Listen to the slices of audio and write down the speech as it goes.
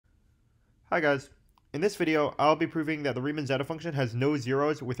Hi guys, in this video I'll be proving that the Riemann Zeta function has no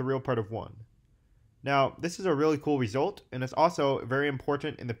zeros with a real part of 1. Now this is a really cool result, and it's also very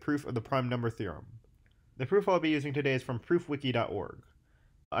important in the proof of the prime number theorem. The proof I'll be using today is from proofwiki.org.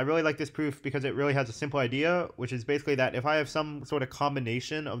 I really like this proof because it really has a simple idea, which is basically that if I have some sort of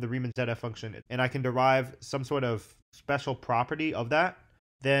combination of the Riemann Zeta function and I can derive some sort of special property of that,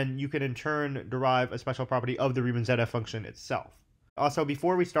 then you can in turn derive a special property of the Riemann Zeta function itself. Also,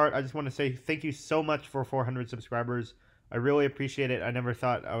 before we start, I just want to say thank you so much for 400 subscribers. I really appreciate it. I never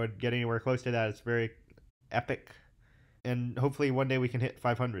thought I would get anywhere close to that. It's very epic. And hopefully one day we can hit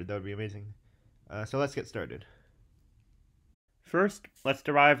 500. That would be amazing. So let's get started. First, let's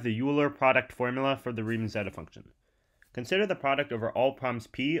derive the Euler product formula for the Riemann Zeta function. Consider the product over all primes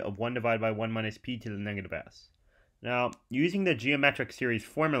p of 1 divided by 1 minus p to the negative s. Now, using the geometric series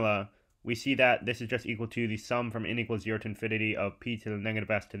formula, we see that this is just equal to the sum from n equals 0 to infinity of p to the negative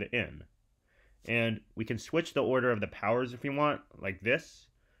s to the n. And we can switch the order of the powers if we want, like this.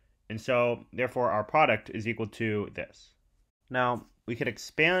 And so, therefore, our product is equal to this. Now, we could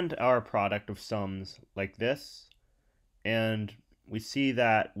expand our product of sums like this. And we see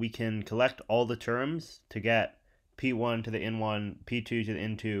that we can collect all the terms to get p1 to the n1, p2 to the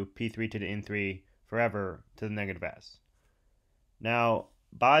n2, p3 to the n3, forever to the negative s. Now,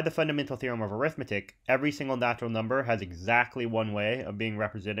 by the fundamental theorem of arithmetic, every single natural number has exactly one way of being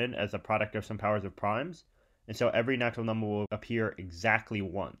represented as a product of some powers of primes, and so every natural number will appear exactly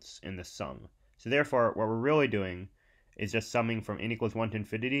once in the sum. So therefore, what we're really doing is just summing from n equals 1 to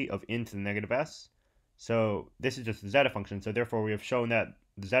infinity of n to the negative s. So this is just the zeta function, so therefore we have shown that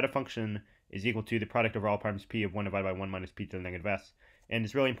the zeta function is equal to the product over all primes p of 1 divided by 1 minus p to the negative s. And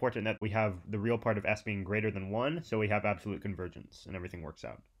it's really important that we have the real part of s being greater than 1, so we have absolute convergence, and everything works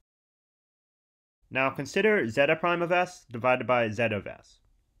out. Now consider zeta prime of s divided by zeta of s.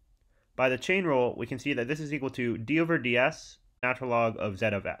 By the chain rule, we can see that this is equal to d over ds, natural log of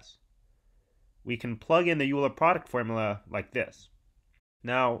zeta of s. We can plug in the Euler product formula like this.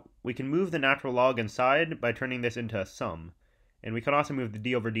 Now, we can move the natural log inside by turning this into a sum, and we can also move the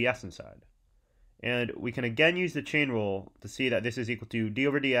d over ds inside. And we can again use the chain rule to see that this is equal to d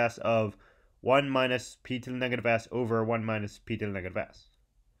over ds of 1 minus p to the negative s over 1 minus p to the negative s.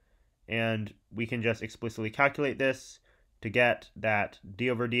 And we can just explicitly calculate this to get that d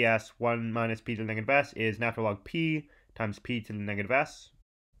over ds 1 minus p to the negative s is natural log p times p to the negative s.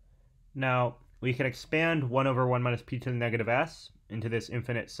 Now, we can expand 1 over 1 minus p to the negative s into this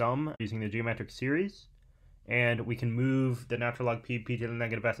infinite sum using the geometric series. And we can move the natural log p to the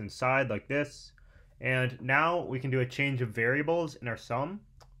negative s inside like this. And now we can do a change of variables in our sum,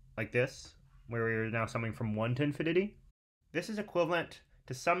 like this, where we're now summing from 1 to infinity. This is equivalent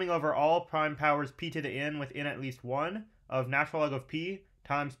to summing over all prime powers p to the n with n at least 1 of natural log of p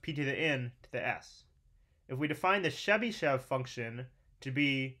times p to the n to the s. If we define the Chebyshev function to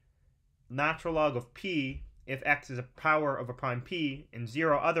be natural log of p if x is a power of a prime p and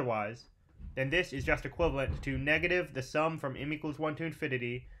 0 otherwise, then this is just equivalent to negative the sum from m equals 1 to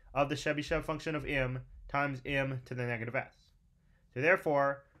infinity of the Chebyshev function of m times m to the negative s. So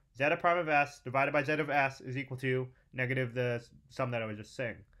therefore, zeta prime of s divided by zeta of s is equal to negative the sum that I was just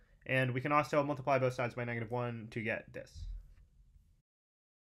saying. And we can also multiply both sides by negative 1 to get this.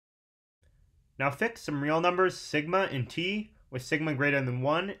 Now fix some real numbers sigma and t with sigma greater than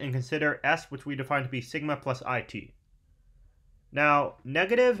 1 and consider s, which we define to be sigma plus it. Now,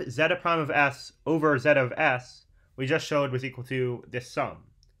 negative zeta prime of s over zeta of s we just showed was equal to this sum.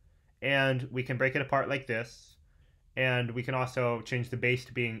 And we can break it apart like this. And we can also change the base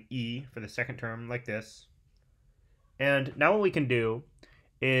to being e for the second term like this. And now what we can do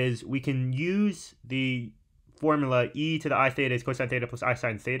is we can use the formula e to the I theta is cosine theta plus I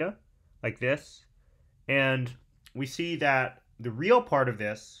sine theta, like this. And we see that the real part of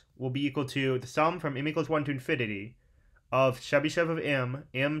this will be equal to the sum from m equals 1 to infinity of Chebyshev of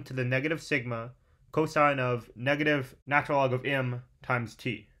m to the negative sigma, cosine of negative natural log of m times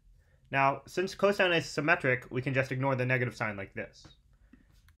t. Now, since cosine is symmetric, we can just ignore the negative sign like this.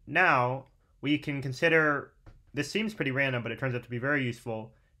 Now, we can consider, this seems pretty random, but it turns out to be very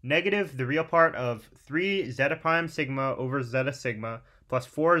useful, negative the real part of 3 zeta prime sigma over zeta sigma, plus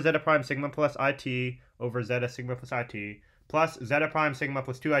 4 zeta prime sigma plus it over zeta sigma plus it, plus zeta prime sigma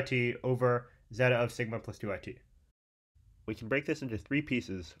plus 2it over zeta of sigma plus 2it. We can break this into 3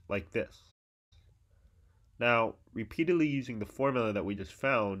 pieces like this. Now, repeatedly using the formula that we just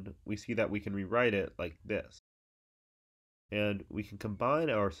found, we see that we can rewrite it like this. And we can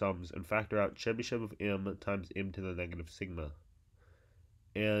combine our sums and factor out Chebyshev of m times m to the negative sigma.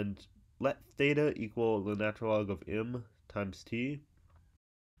 And let theta equal the natural log of m times t.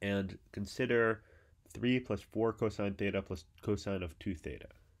 and consider 3 plus 4 cosine theta plus cosine of 2 theta.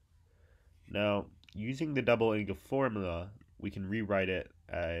 Now, using the double angle formula, we can rewrite it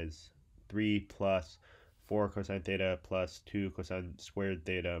as 3 plus 4 cosine theta plus 2 cosine squared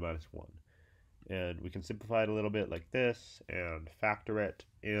theta minus 1. And we can simplify it a little bit like this and factor it.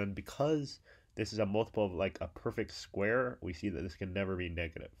 And because this is a multiple of like a perfect square, we see that this can never be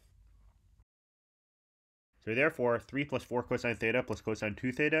negative. So therefore, 3 plus 4 cosine theta plus cosine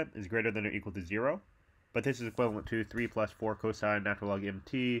 2 theta is greater than or equal to 0. But this is equivalent to 3 plus 4 cosine natural log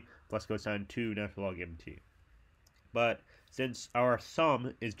mt plus cosine 2 natural log mt. But since our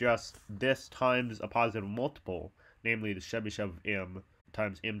sum is just this times a positive multiple, namely the Chebyshev of m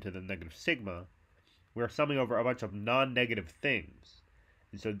times m to the negative sigma, we are summing over a bunch of non-negative things.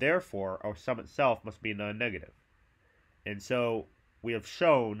 And so therefore, our sum itself must be non-negative. And so we have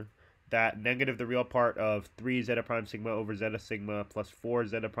shown that negative the real part of 3 zeta prime sigma over zeta sigma plus 4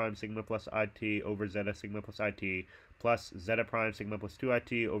 zeta prime sigma plus it over zeta sigma plus it plus zeta prime sigma plus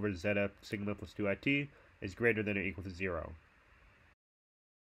 2it over zeta sigma plus 2it is greater than or equal to 0.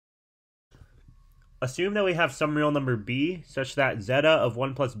 Assume that we have some real number b such that zeta of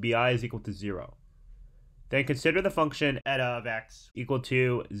 1 plus bi is equal to 0. Then consider the function eta of x equal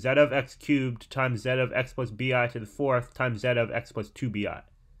to zeta of x cubed times zeta of x plus bi to the fourth times zeta of x plus 2bi.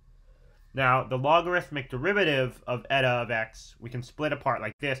 Now, the logarithmic derivative of eta of x, we can split apart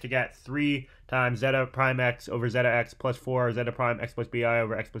like this to get 3 times zeta prime x over zeta x plus 4 zeta prime x plus bi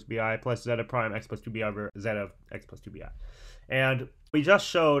over x plus bi plus zeta prime x plus 2bi over zeta of x plus 2bi. And we just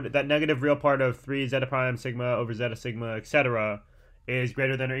showed that negative real part of 3 zeta prime sigma over zeta sigma, etc. is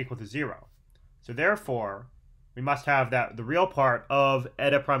greater than or equal to 0. So therefore, we must have that the real part of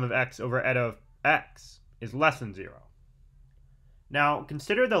eta prime of x over eta of x is less than 0. Now,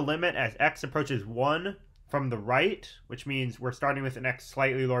 consider the limit as x approaches 1 from the right, which means we're starting with an x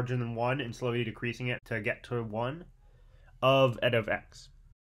slightly larger than 1 and slowly decreasing it to get to 1, of eta of x.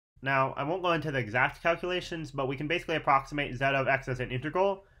 Now, I won't go into the exact calculations, but we can basically approximate zeta of x as an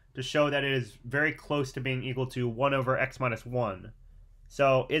integral to show that it is very close to being equal to 1 over x minus 1.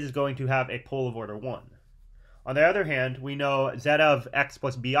 So it is going to have a pole of order 1. On the other hand, we know zeta of x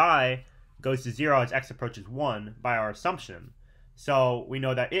plus bi goes to 0 as x approaches 1 by our assumption. So we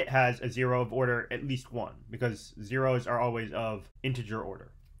know that it has a 0 of order at least 1, because zeros are always of integer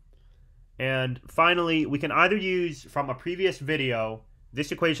order. And finally, we can either use from a previous video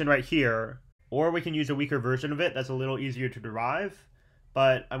this equation right here, or we can use a weaker version of it that's a little easier to derive,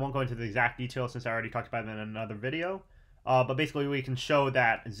 but I won't go into the exact details since I already talked about it in another video. But basically we can show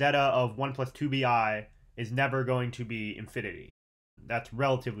that zeta of 1 plus 2bi is never going to be infinity. That's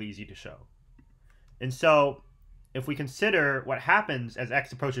relatively easy to show. And so if we consider what happens as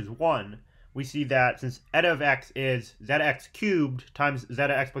x approaches 1, we see that since eta of x is zeta x cubed times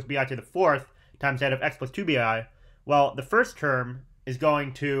zeta x plus bi to the fourth times zeta of x plus 2bi, well, the first term is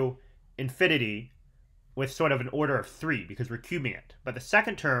going to infinity with sort of an order of 3 because we're cubing it. But the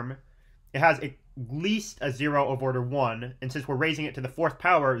second term, it has at least a 0 of order 1, and since we're raising it to the fourth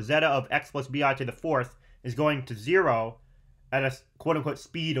power, zeta of x plus bi to the fourth is going to 0 at a quote-unquote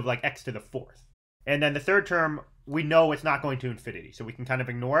speed of like x to the fourth. And then the third term, we know it's not going to infinity, so we can kind of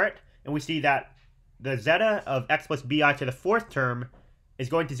ignore it. And we see that the zeta of x plus bi to the fourth term is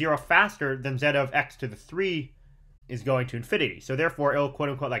going to 0 faster than zeta of x to the 3 is going to infinity. So therefore, it'll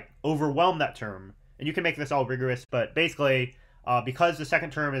quote-unquote like overwhelm that term. And you can make this all rigorous, but basically, because the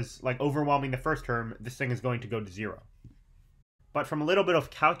second term is like overwhelming the first term, this thing is going to go to 0. But from a little bit of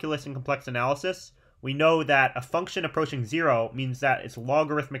calculus and complex analysis, we know that a function approaching 0 means that its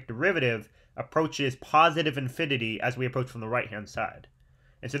logarithmic derivative approaches positive infinity as we approach from the right-hand side.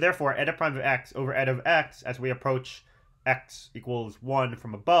 And so therefore, eta prime of x over eta of x as we approach x equals 1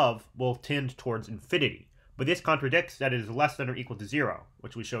 from above will tend towards infinity. But this contradicts that it is less than or equal to 0,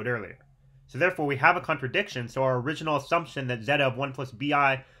 which we showed earlier. So therefore, we have a contradiction, so our original assumption that zeta of 1 plus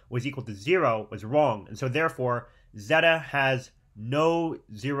bi was equal to 0 was wrong. And so therefore, zeta has no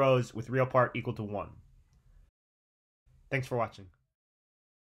zeros with real part equal to 1. Thanks for watching.